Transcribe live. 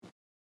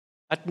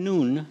At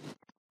noon,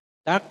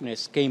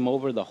 darkness came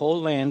over the whole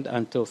land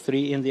until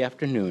 3 in the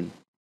afternoon.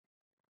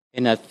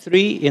 And at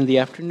 3 in the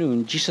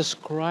afternoon, Jesus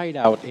cried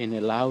out in a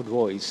loud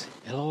voice,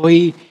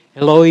 Eloi,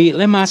 Eloi,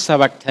 Lema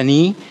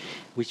Sebachthani,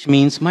 which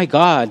means, my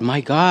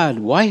God,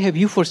 why have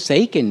you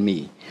forsaken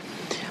me?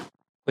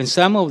 When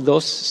some of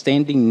those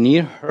standing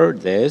near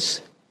heard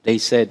this, they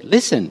said,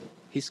 listen,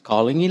 he's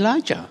calling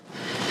Elijah.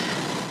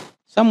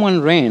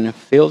 Someone ran,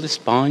 filled a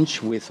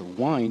sponge with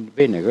wine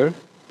vinegar,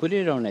 put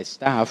it on a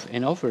staff,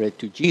 and offered it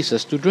to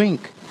Jesus to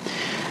drink.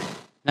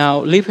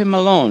 Now, leave him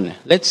alone.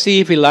 Let's see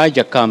if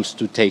Elijah comes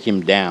to take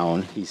him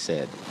down, he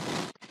said.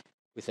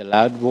 With a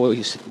loud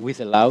voice,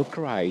 with a loud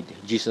cry,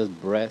 Jesus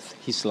breathed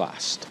his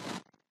last.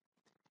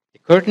 The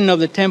curtain of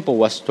the temple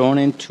was torn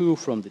in two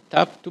from the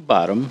top to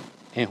bottom,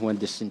 and when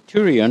the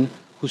centurion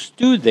who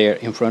stood there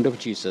in front of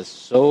Jesus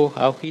saw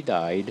how he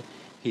died,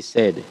 he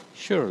said,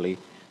 surely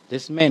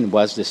this man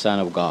was the Son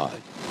of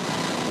God.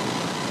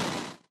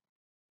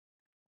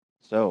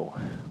 So,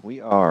 we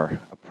are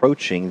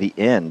approaching the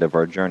end of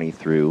our journey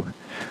through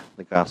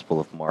the Gospel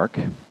of Mark.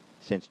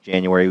 Since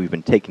January, we've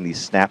been taking these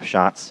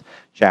snapshots,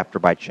 chapter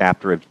by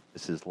chapter, of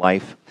Jesus'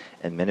 life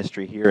and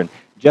ministry here. And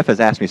Jeff has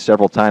asked me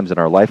several times in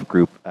our life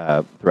group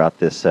throughout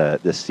this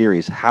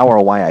series how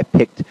or why I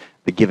picked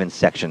the given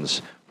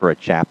sections for a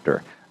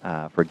chapter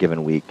for a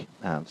given week.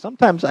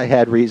 Sometimes I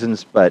had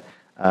reasons, but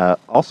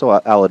also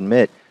I'll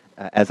admit,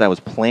 as I was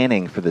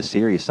planning for the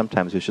series,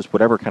 sometimes it was just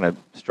whatever kind of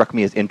struck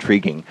me as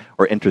intriguing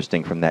or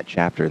interesting from that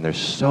chapter. And there's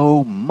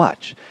so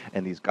much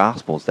in these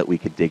Gospels that we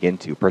could dig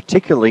into,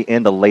 particularly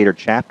in the later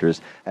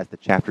chapters as the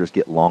chapters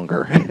get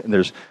longer. And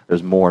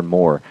there's more and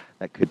more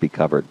that could be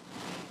covered.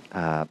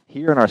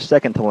 Here in our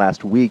second to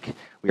last week,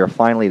 we are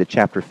finally to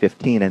chapter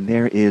 15, and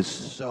there is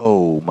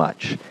so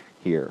much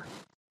here.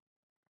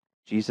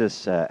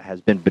 Jesus has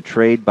been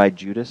betrayed by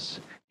Judas,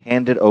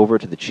 handed over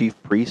to the chief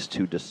priests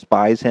who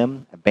despise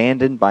him,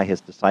 abandoned by his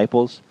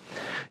disciples.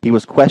 He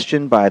was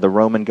questioned by the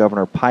Roman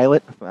governor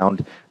Pilate,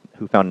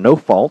 who found no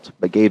fault,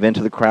 but gave in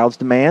to the crowd's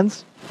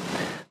demands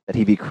that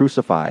he be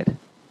crucified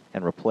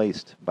and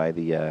replaced by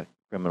the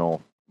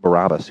criminal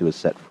Barabbas, who was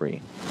set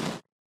free.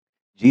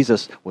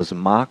 Jesus was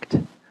mocked,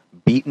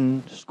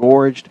 beaten,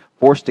 scourged,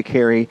 forced to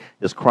carry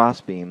his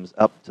crossbeams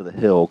up to the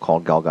hill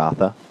called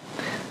Golgotha.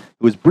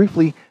 He was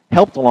briefly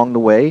helped along the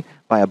way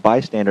by a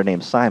bystander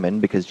named Simon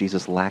because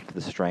Jesus lacked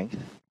the strength.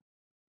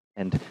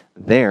 And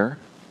there,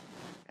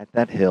 at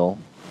that hill,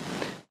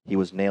 he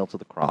was nailed to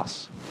the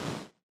cross,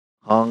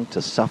 hung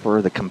to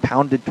suffer the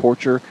compounded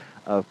torture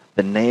of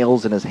the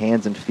nails in his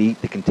hands and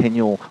feet, the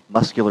continual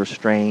muscular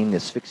strain,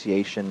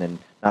 asphyxiation, and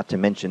not to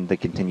mention the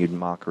continued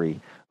mockery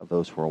of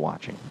those who were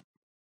watching.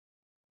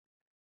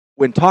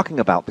 When talking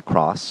about the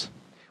cross,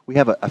 we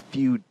have a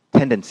few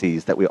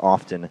tendencies that we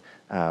often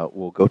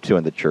will go to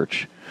in the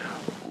church.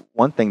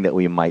 One thing that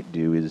we might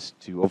do is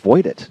to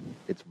avoid it.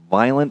 It's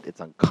violent, it's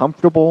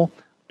uncomfortable,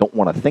 don't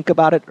want to think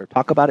about it or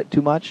talk about it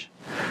too much.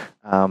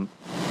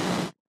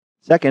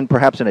 Second,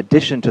 perhaps in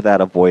addition to that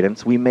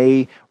avoidance, we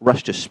may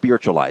rush to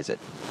spiritualize it,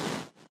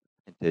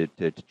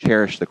 to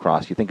cherish the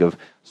cross. You think of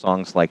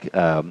songs like,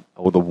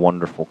 Oh, the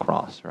Wonderful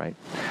Cross, right?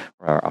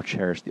 Or I'll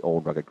cherish the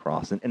old rugged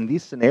cross. And in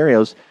these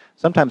scenarios,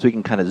 sometimes we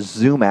can kind of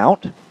zoom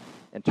out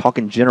and talk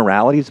in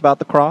generalities about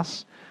the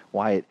cross,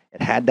 why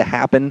it had to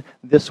happen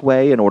this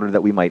way in order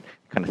that we might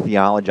kind of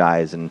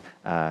theologize and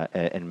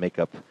make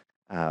up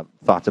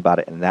thoughts about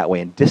it in that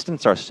way and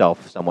distance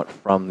ourselves somewhat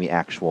from the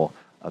actual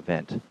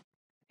event.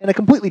 In a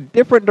completely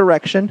different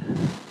direction,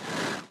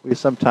 we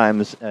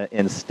sometimes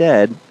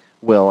instead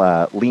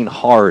will lean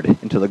hard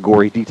into the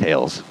gory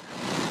details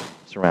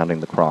surrounding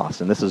the cross.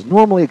 And this is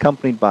normally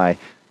accompanied by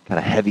kind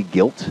of heavy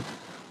guilt.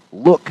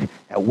 Look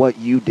at what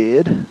you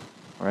did,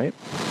 right?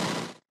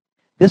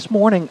 This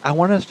morning, I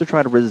want us to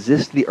try to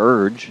resist the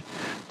urge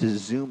to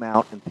zoom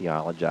out and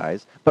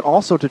theologize, but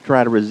also to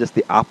try to resist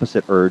the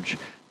opposite urge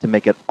to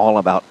make it all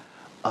about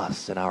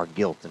us and our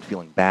guilt and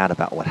feeling bad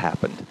about what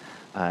happened.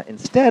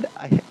 Instead,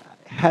 I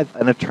had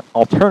an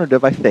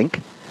alternative, I think,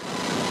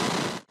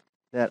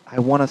 that I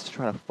want us to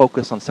try to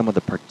focus on some of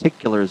the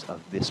particulars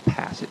of this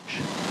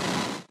passage.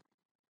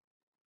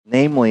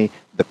 Namely,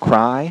 the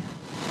cry,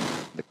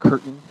 the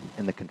curtain,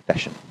 and the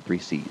confession, 3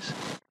 C's.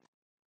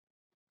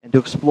 And to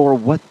explore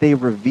what they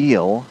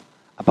reveal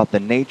about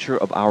the nature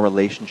of our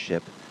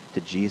relationship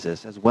to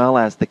Jesus, as well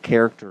as the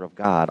character of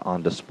God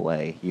on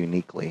display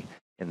uniquely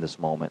in this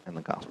moment in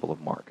the Gospel of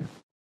Mark.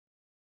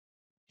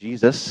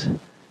 Jesus,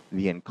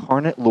 the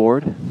incarnate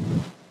Lord,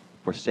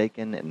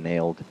 forsaken and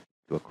nailed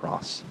to a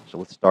cross. So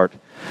let's start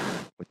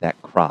with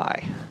that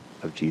cry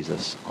of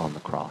Jesus on the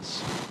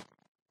cross.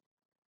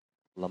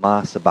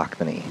 Lema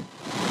Sebachthani,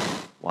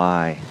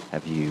 why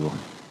have you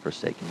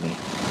forsaken me?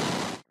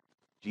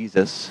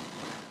 Jesus,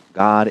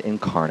 God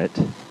incarnate,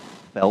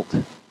 felt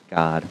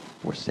God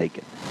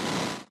forsaken.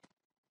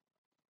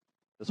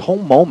 This whole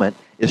moment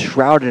is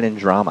shrouded in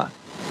drama.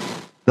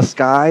 The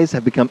skies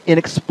have become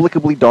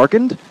inexplicably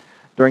darkened,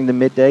 during the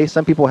midday.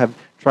 Some people have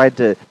tried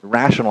to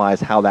rationalize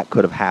how that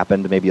could have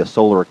happened, maybe a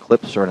solar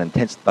eclipse or an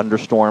intense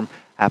thunderstorm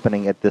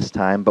happening at this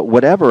time. But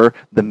whatever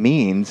the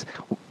means,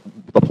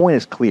 the point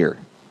is clear.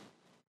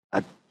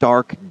 A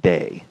dark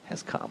day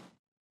has come.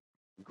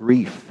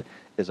 Grief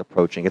is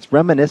approaching. It's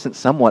reminiscent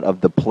somewhat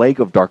of the plague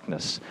of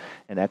darkness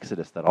in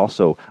Exodus that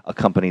also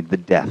accompanied the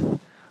death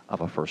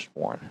of a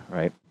firstborn,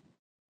 right?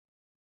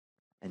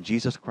 And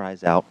Jesus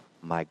cries out,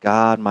 my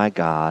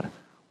God,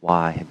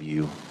 why have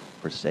you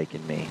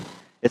forsaken me?"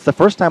 It's the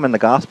first time in the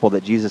gospel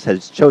that Jesus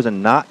has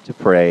chosen not to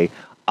pray,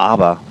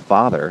 "Abba,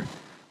 Father,"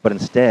 but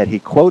instead he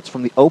quotes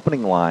from the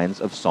opening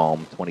lines of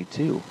Psalm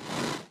 22.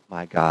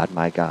 My God,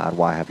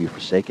 why have you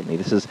forsaken me?"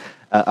 This is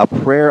a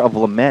prayer of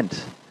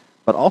lament,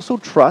 but also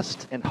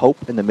trust and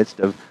hope in the midst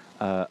of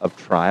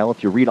trial.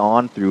 If you read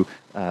on through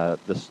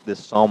this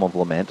psalm of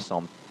lament,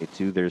 Psalm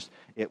 22,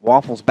 it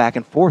waffles back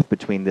and forth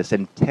between this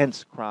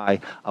intense cry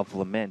of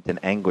lament and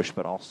anguish,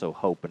 but also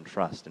hope and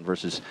trust. In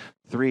verses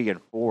 3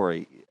 and 4,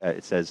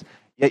 it says,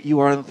 "Yet you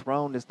are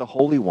enthroned as the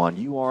Holy One.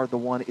 You are the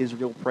one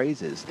Israel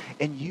praises.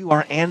 And you,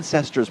 our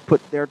ancestors,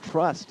 put their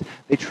trust.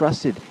 They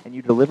trusted, and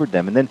you delivered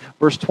them." And then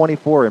verse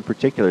 24 in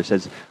particular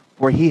says,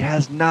 "For he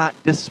has not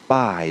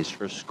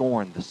despised or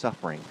scorned the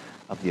suffering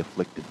of the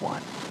afflicted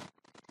one.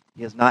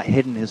 He has not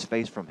hidden his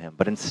face from him,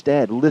 but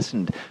instead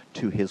listened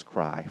to his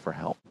cry for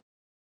help."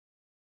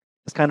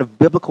 This kind of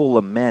biblical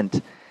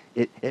lament,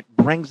 it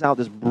brings out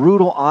this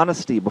brutal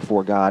honesty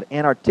before God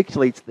and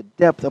articulates the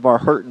depth of our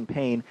hurt and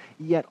pain,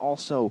 yet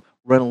also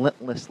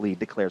relentlessly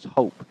declares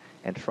hope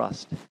and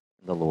trust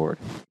in the Lord.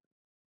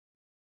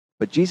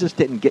 But Jesus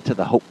didn't get to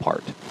the hope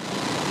part.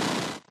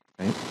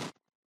 Right?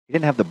 He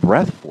didn't have the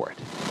breath for it.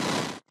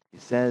 He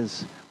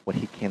says what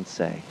he can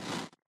say.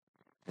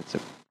 It's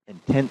an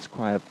intense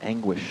cry of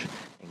anguish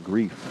and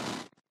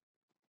grief.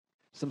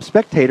 Some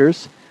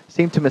spectators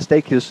seem to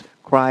mistake his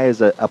cry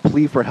as a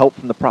plea for help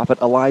from the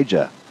prophet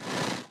Elijah.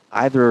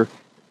 Either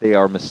they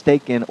are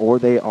mistaken or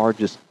they are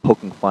just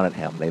poking fun at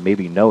him. They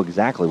maybe know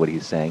exactly what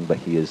he's saying, but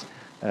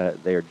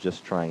they are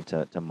just trying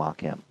to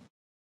mock him.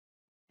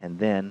 And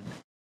then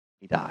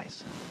he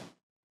dies.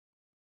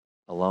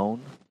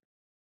 Alone,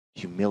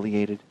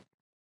 humiliated,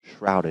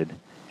 shrouded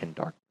in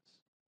darkness.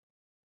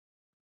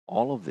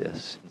 All of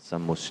this, in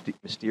some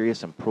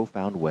mysterious and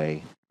profound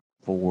way,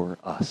 for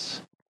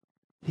us.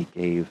 He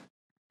gave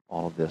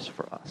all of this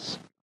for us.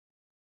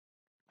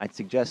 I'd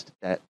suggest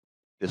that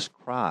this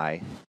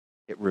cry,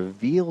 it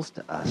reveals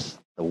to us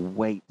the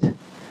weight,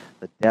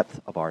 the depth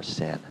of our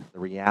sin, the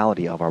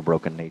reality of our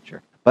broken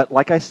nature. But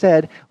like I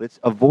said, let's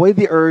avoid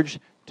the urge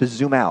to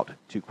zoom out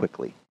too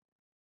quickly.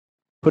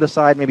 Put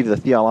aside maybe the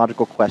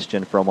theological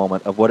question for a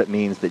moment of what it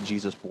means that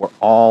Jesus bore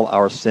all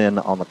our sin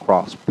on the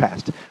cross,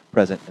 past,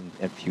 present,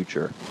 and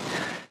future.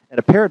 In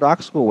a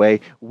paradoxical way,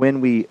 when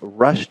we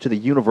rush to the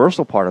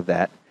universal part of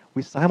that,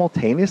 we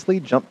simultaneously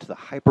jump to the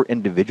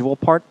hyper-individual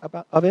part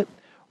of it.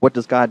 What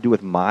does God do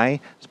with my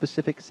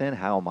specific sin?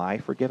 How am I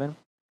forgiven?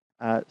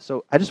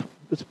 So let's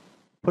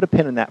put a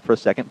pin in that for a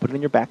second. Put it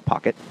in your back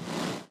pocket.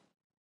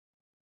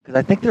 Because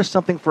I think there's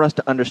something for us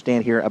to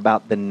understand here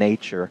about the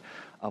nature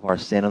of our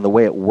sin and the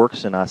way it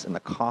works in us and the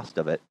cost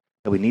of it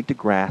that we need to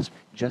grasp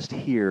just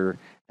here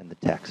in the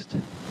text.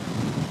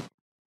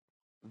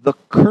 The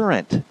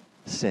current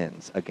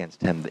sins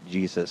against him that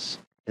Jesus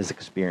is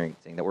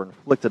experiencing, that were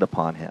inflicted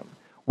upon him,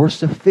 were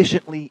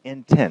sufficiently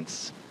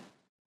intense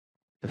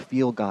to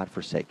feel God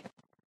forsaken.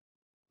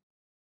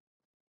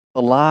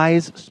 The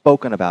lies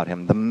spoken about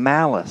him, the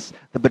malice,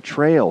 the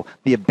betrayal,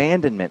 the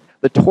abandonment,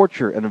 the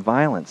torture and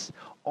violence,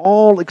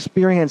 all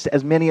experienced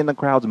as many in the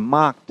crowds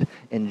mocked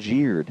and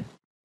jeered.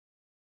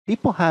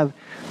 People have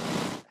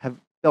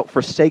felt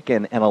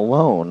forsaken and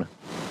alone,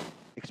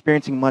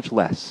 experiencing much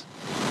less.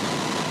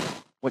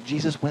 What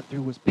Jesus went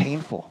through was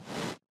painful.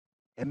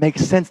 It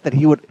makes sense that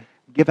he would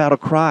give out a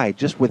cry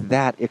just with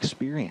that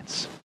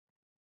experience.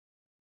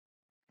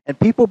 And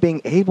people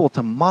being able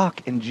to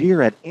mock and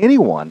jeer at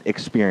anyone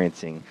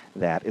experiencing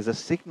that is a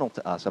signal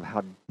to us of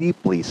how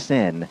deeply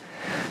sin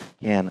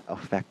can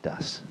affect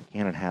us,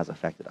 can and has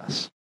affected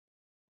us.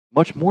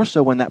 Much more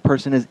so when that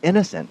person is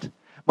innocent.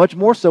 Much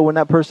more so when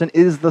that person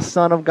is the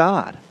Son of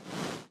God.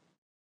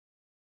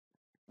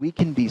 We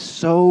can be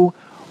so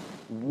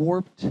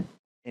warped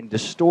and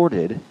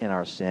distorted in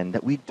our sin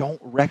that we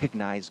don't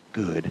recognize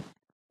good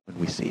when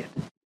we see it.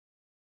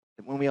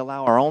 That when we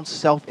allow our own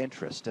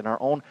self-interest and our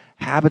own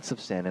habits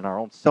of sin and our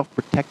own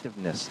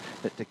self-protectiveness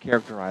to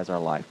characterize our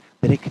life,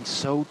 that it can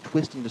so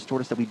twist and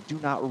distort us that we do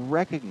not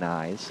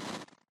recognize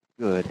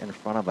good in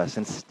front of us.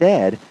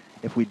 Instead,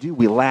 if we do,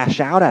 we lash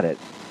out at it,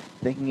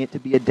 thinking it to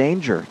be a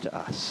danger to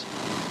us.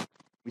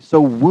 We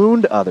so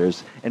wound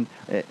others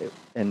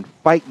and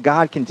fight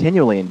God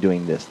continually in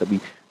doing this that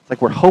it's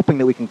like we're hoping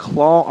that we can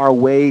claw our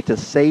way to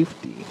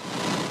safety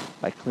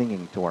by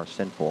clinging to our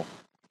sinful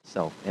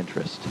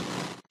self-interest.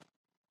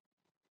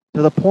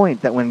 To the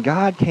point that when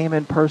God came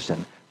in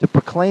person to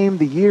proclaim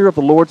the year of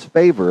the Lord's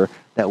favor,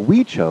 that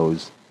we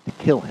chose to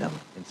kill him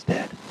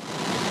instead.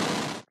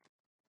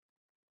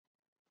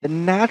 The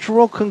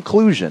natural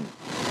conclusion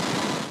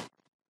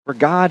For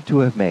God to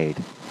have made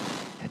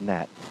in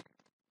that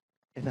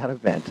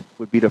event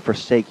would be to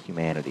forsake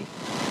humanity,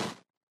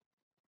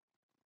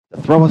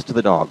 to throw us to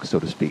the dogs, so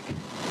to speak,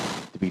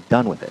 to be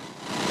done with it.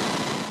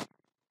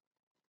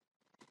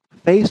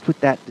 Faced with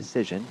that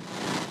decision,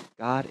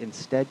 God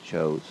instead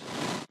chose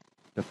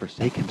to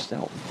forsake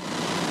himself.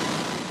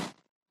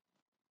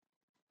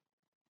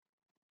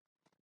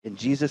 In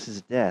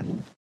Jesus' death,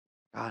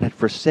 God had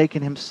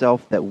forsaken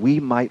himself that we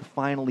might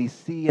finally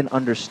see and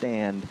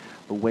understand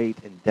the weight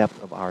and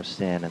depth of our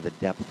sin and the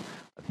depth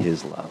of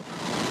his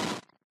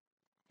love.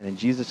 And in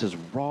Jesus'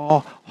 raw,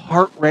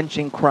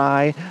 heart-wrenching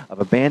cry of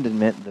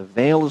abandonment, the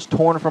veil is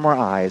torn from our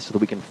eyes so that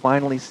we can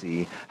finally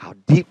see how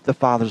deep the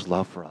Father's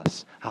love for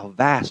us, how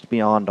vast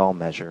beyond all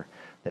measure,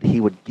 that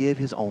he would give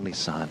his only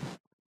Son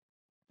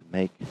to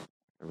make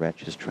the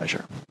wretch his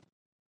treasure.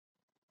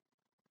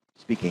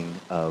 Speaking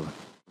of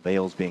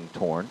veils being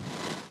torn,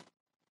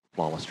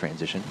 flawless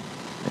transition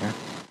there.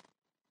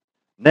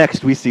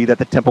 Next, we see that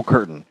the temple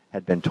curtain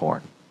had been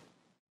torn.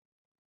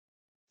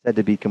 Said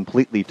to be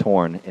completely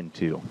torn in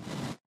two,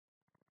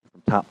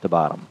 from top to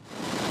bottom.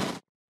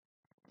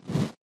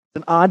 It's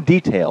an odd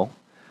detail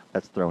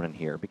that's thrown in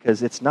here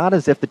because it's not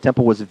as if the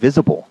temple was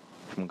visible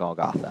from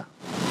Golgotha.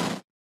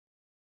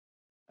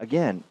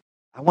 Again,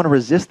 I want to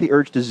resist the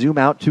urge to zoom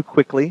out too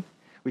quickly.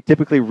 We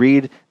typically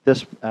read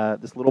this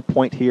little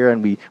point here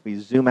and we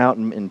zoom out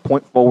and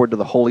point forward to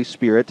the Holy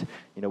Spirit.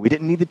 You know, we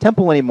didn't need the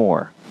temple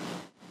anymore.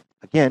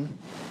 Again,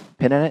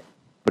 pin in it,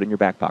 put it in your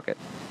back pocket.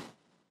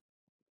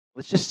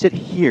 Let's just sit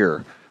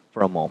here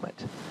for a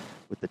moment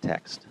with the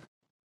text.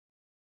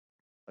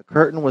 The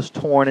curtain was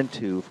torn in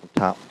two from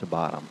top to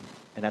bottom,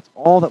 and that's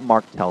all that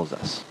Mark tells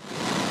us.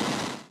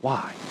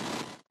 Why?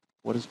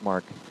 What is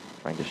Mark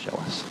trying to show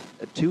us?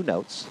 Two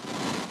notes.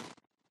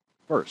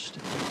 First,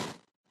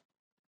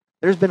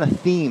 there's been a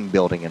theme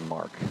building in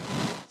Mark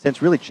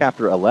since really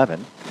chapter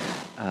 11,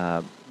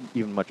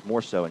 even much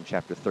more so in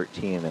chapter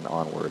 13 and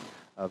onward,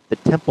 of the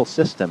temple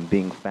system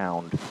being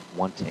found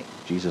wanting.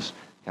 Jesus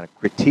kind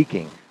of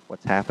critiquing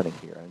what's happening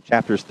here. In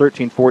chapters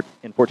 13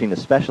 and 14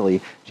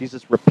 especially,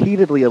 Jesus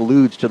repeatedly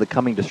alludes to the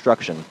coming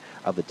destruction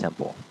of the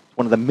temple. It's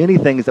one of the many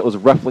things that was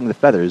ruffling the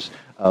feathers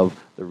of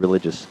the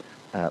religious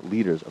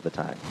leaders of the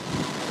time.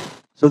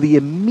 So the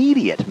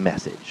immediate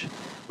message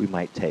we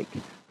might take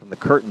from the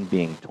curtain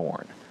being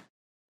torn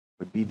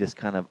would be this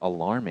kind of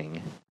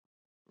alarming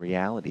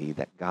reality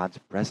that God's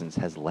presence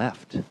has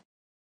left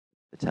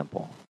the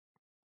temple.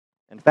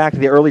 In fact,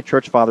 the early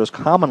church fathers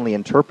commonly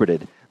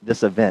interpreted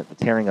this event, the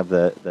tearing of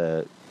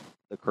the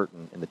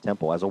curtain in the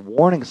temple, as a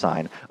warning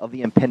sign of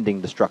the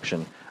impending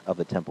destruction of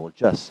the temple,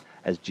 just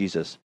as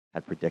Jesus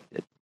had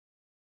predicted.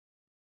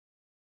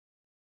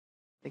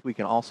 I think we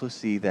can also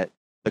see that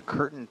the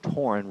curtain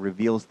torn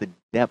reveals the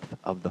depth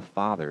of the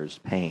Father's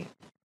pain.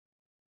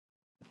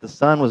 The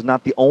Son was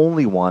not the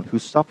only one who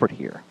suffered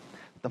here.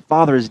 The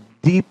Father is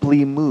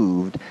deeply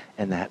moved,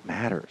 and that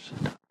matters.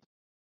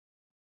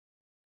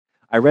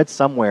 I read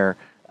somewhere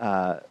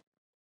that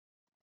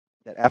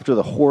after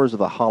the horrors of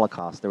the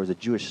Holocaust, there was a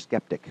Jewish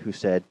skeptic who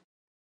said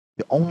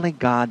the only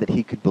God that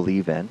he could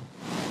believe in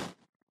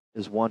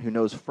is one who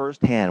knows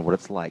firsthand what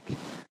it's like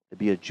to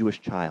be a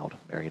Jewish child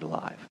buried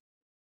alive,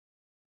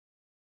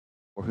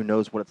 or who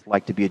knows what it's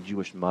like to be a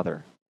Jewish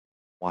mother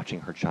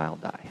watching her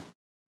child die.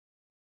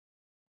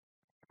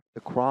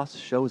 The cross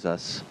shows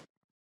us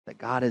that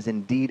God is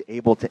indeed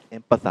able to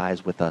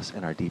empathize with us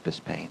in our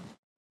deepest pain.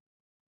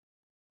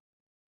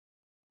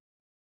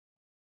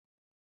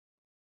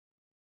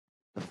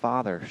 The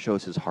Father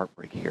shows his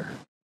heartbreak here.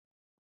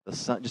 The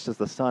Son, just as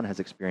the Son has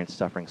experienced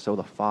suffering, so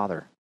the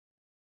Father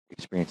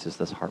experiences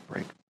this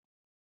heartbreak.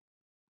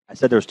 I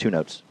said there's two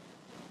notes,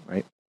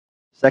 right?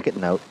 Second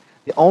note,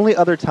 the only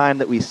other time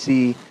that we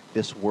see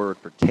this word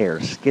for tear,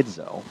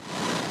 schizo,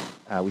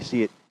 we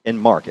see it in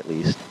Mark at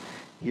least.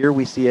 Here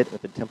we see it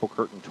with the temple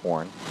curtain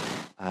torn.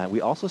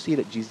 We also see it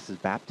at Jesus'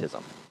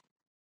 baptism.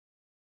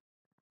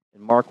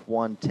 In Mark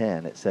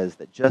 1:10, it says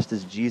that just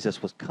as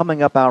Jesus was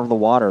coming up out of the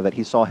water, that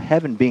he saw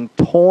heaven being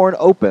torn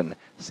open,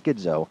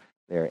 schizo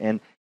there,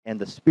 and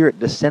the Spirit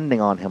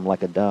descending on him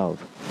like a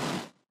dove.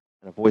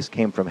 And a voice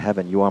came from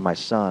heaven, "You are my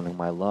Son,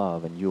 whom I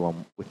love, and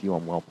with you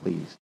I'm well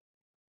pleased."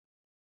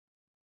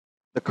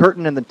 The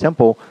curtain in the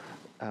temple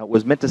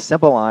was meant to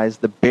symbolize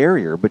the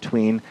barrier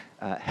between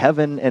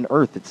heaven and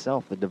earth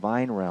itself, the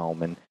divine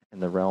realm and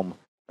the realm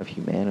of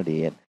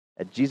humanity. And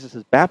at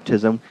Jesus'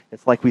 baptism,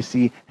 it's like we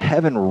see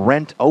heaven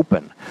rent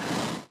open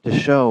to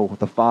show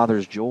the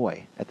Father's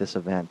joy at this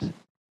event.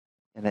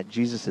 And at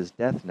Jesus'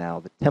 death now,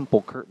 the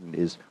temple curtain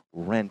is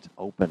rent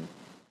open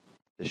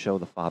to show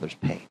the Father's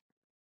pain.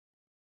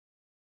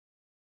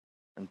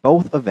 And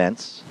both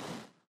events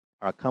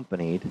are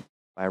accompanied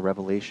by a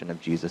revelation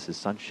of Jesus'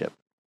 sonship.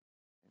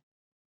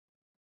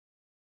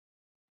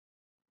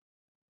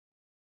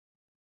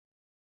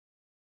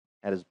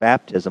 At his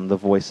baptism, the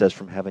voice says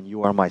from heaven,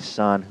 "You are my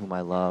Son, whom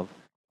I love.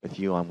 With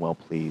you I'm well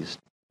pleased."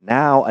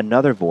 Now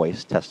another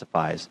voice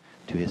testifies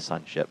to his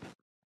sonship.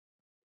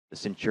 The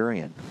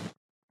centurion,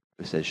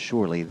 who says,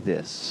 "Surely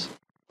this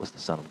was the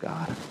Son of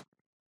God."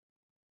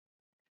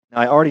 Now,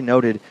 I already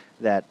noted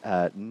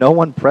that no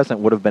one present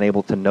would have been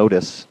able to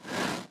notice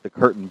the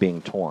curtain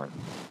being torn.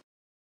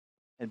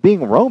 And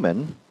being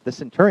Roman, the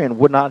centurion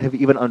would not have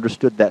even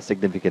understood that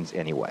significance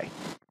anyway,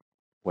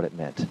 what it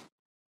meant.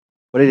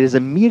 But it is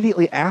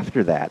immediately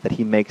after that that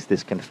he makes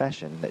this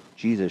confession that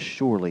Jesus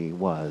surely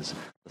was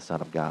the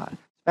Son of God.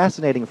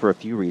 Fascinating for a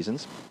few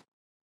reasons.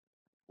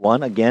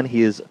 One, again,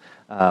 he is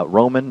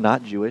Roman,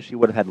 not Jewish. He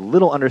would have had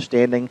little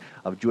understanding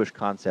of Jewish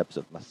concepts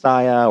of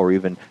Messiah or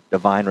even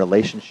divine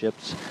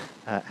relationships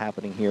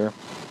happening here.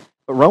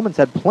 But Romans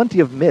had plenty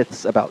of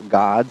myths about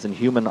gods and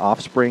human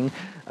offspring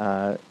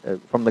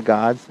from the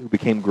gods who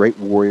became great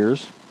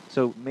warriors.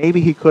 So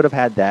maybe he could have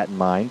had that in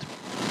mind.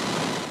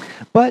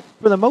 But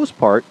for the most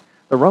part,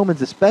 the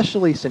Romans,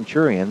 especially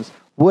centurions,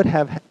 would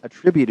have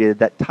attributed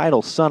that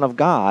title, Son of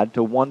God,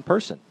 to one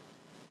person,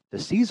 to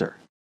Caesar,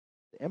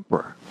 the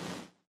emperor.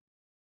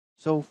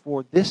 So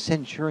for this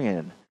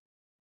centurion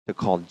to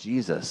call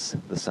Jesus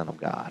the Son of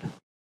God,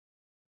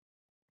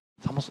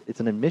 it's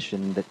an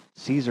admission that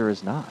Caesar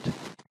is not,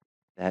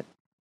 that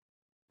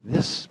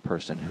this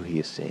person who he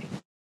is seeing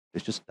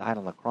has just died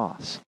on the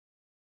cross,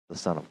 the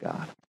Son of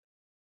God.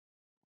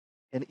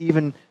 And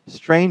even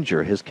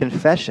stranger, his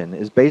confession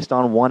is based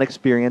on one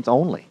experience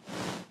only,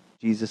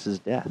 Jesus'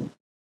 death.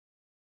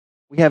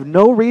 We have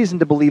no reason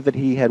to believe that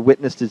he had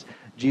witnessed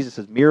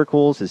Jesus'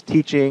 miracles, his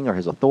teaching, or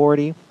his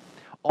authority.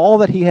 All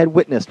that he had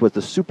witnessed was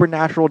the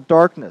supernatural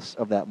darkness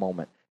of that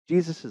moment,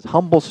 Jesus'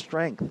 humble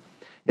strength,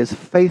 his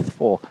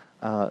faithful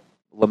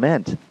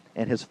lament,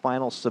 and his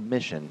final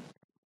submission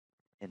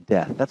in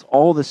death. That's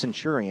all the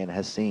centurion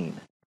has seen.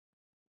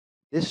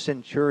 This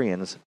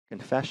centurion's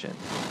confession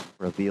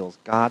reveals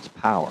God's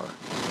power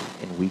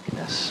in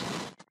weakness.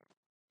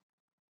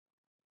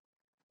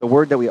 The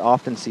word that we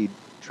often see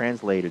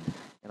translated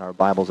in our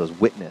Bibles as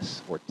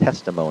witness or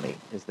testimony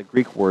is the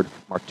Greek word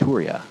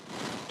marturia,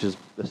 which is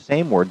the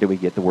same word that we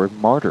get the word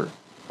martyr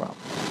from.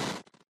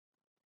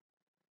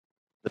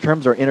 The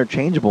terms are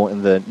interchangeable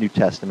in the New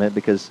Testament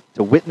because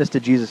to witness to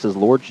Jesus'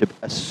 lordship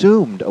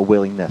assumed a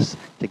willingness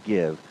to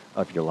give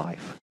of your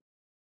life.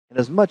 And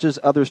as much as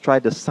others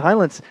tried to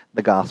silence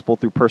the gospel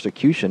through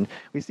persecution,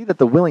 we see that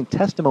the willing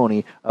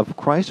testimony of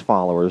Christ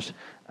followers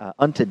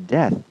unto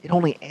death, it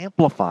only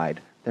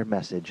amplified their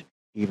message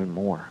even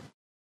more.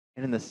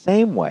 And in the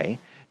same way,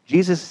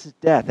 Jesus'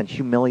 death and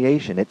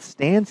humiliation, it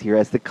stands here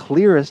as the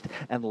clearest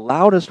and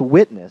loudest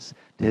witness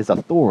to his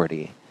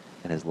authority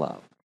and his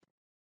love.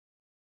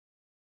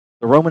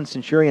 The Roman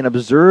centurion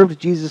observed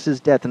Jesus'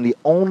 death, and the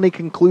only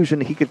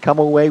conclusion he could come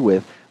away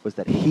with was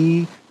that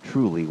he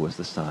truly was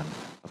the Son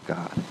of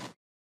God.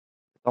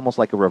 It's almost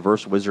like a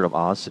reverse Wizard of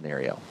Oz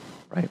scenario,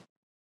 right?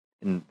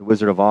 In the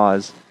Wizard of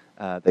Oz,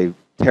 they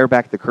tear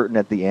back the curtain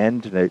at the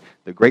end.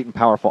 The great and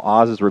powerful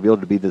Oz is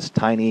revealed to be this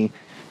tiny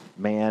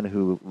man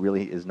who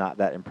really is not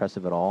that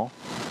impressive at all.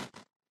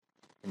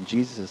 In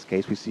Jesus'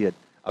 case, we see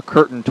a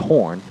curtain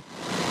torn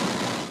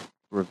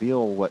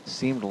reveal what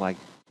seemed like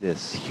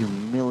this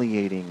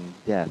humiliating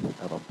death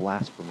of a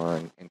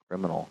blasphemer and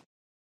criminal,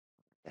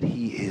 that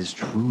he is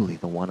truly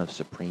the one of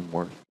supreme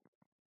worth,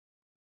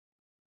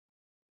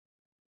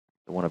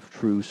 the one of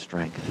true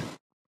strength.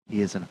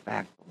 He is, in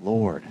fact, the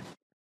Lord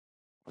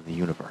of the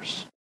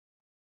universe.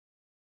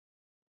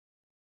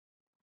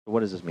 So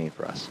what does this mean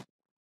for us?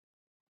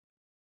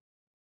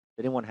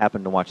 Did anyone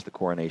happen to watch the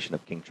coronation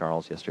of King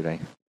Charles yesterday?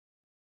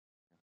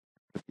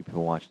 50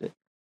 people watched it.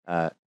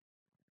 My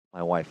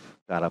wife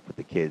got up with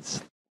the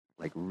kids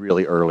like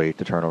really early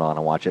to turn it on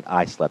and watch it.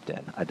 I slept in.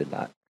 I did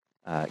not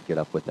get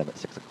up with them at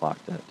 6 o'clock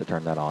to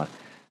turn that on.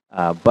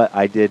 But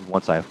I did,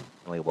 once I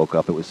finally woke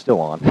up, it was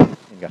still on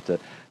and got to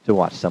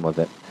watch some of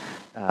it.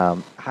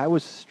 I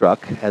was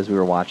struck as we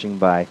were watching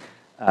by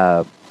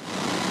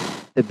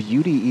the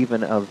beauty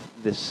even of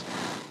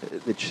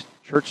the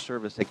church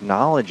service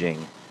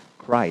acknowledging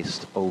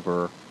Christ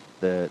over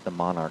the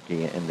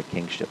monarchy and the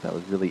kingship. That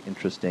was really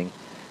interesting,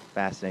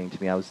 fascinating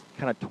to me. I was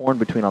kind of torn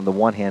between, on the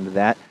one hand,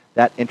 that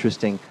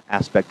interesting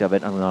aspect of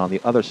it, and then on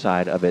the other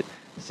side of it,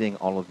 seeing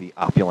all of the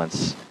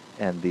opulence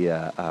and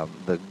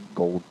the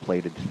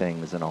gold-plated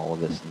things and all of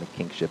this and the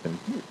kingship, and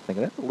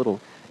thinking that's a little.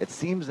 It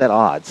seems at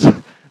odds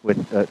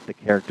with the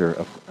character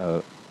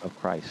of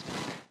Christ.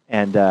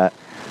 And there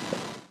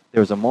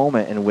was a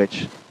moment in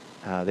which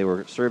they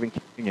were serving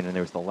communion, and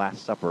there was the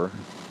Last Supper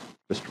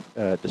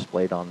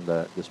displayed on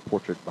this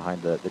portrait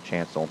behind the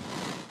chancel,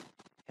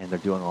 and they're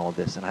doing all of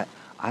this, and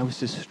I was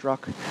just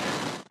struck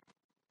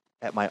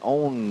at my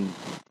own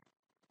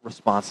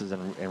responses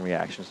and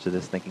reactions to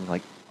this, thinking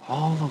like,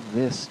 all of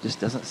this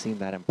just doesn't seem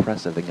that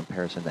impressive in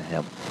comparison to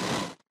him.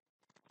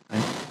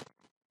 Right?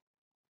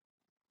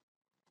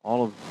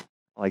 All of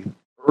like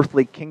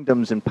earthly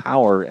kingdoms and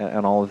power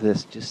and all of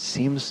this just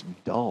seems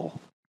dull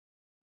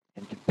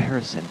in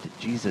comparison to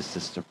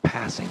Jesus'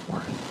 surpassing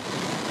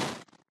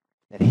worth.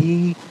 That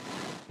he,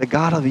 the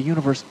God of the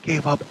universe,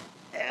 gave up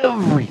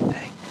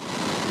everything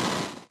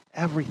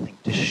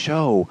to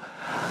show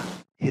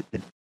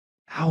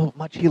how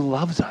much he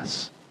loves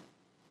us.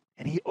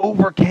 And he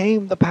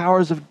overcame the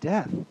powers of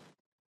death.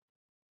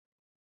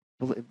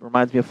 It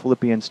reminds me of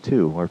Philippians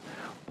 2, where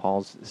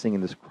Paul's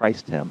singing this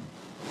Christ hymn,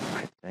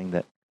 right? Saying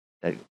that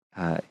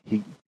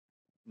he,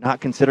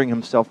 not considering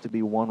himself to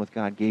be one with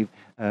God, gave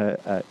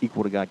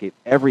equal to God, gave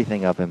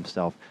everything of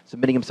himself,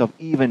 submitting himself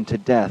even to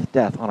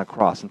death on a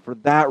cross. And for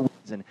that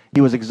reason,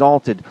 he was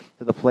exalted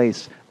to the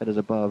place that is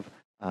above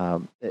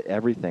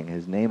everything,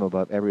 his name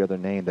above every other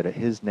name, that at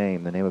his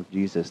name, the name of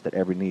Jesus, that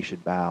every knee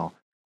should bow,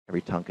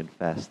 every tongue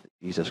confess that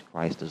Jesus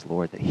Christ is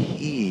Lord, that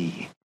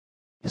he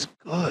is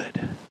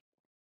good.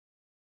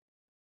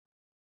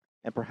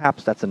 And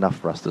perhaps that's enough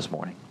for us this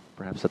morning.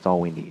 Perhaps that's all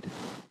we need,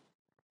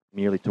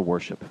 merely to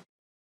worship.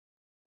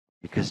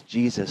 Because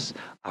Jesus,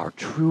 our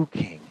true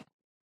King,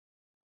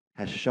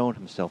 has shown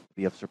himself to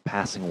be of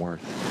surpassing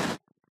worth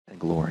and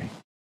glory.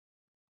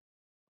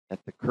 That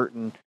the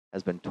curtain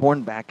has been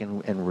torn back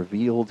and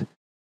revealed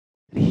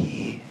that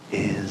he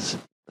is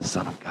the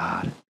Son of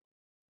God.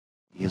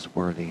 He is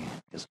worthy.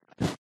 He is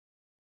good.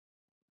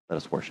 Let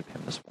us worship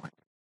him this morning.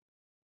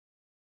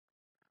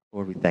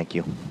 Lord, we thank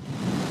you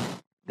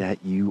that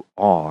you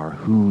are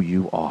who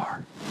you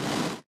are.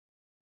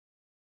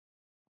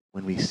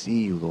 When we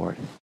see you, Lord,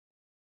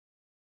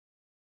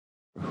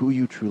 for who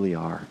you truly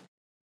are,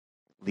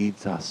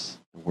 leads us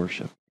to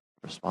worship,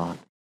 respond.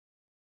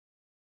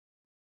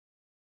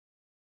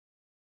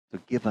 So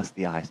give us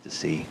the eyes to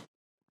see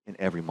in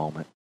every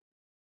moment.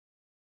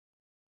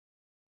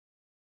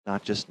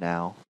 Not just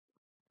now,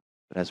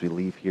 but as we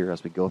leave here,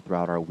 as we go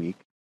throughout our week.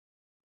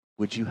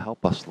 Would you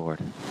help us, Lord,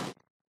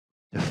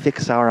 to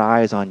fix our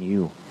eyes on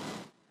you,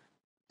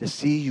 to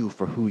see you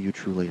for who you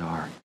truly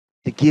are,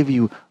 to give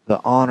you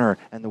the honor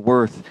and the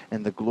worth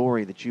and the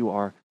glory that you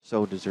are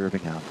so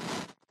deserving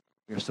of.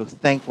 We are so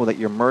thankful that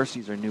your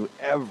mercies are new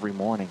every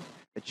morning,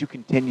 that you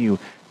continue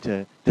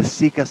to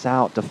seek us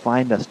out, to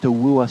find us, to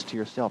woo us to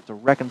yourself, to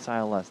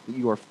reconcile us, that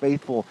you are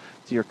faithful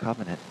to your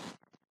covenant.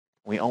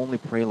 We only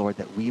pray, Lord,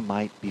 that we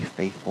might be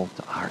faithful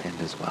to our end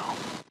as well.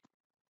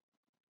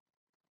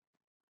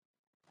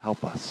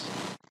 Help us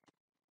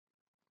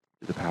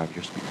through the power of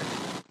your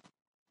Spirit.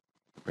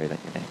 We pray that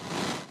in your name.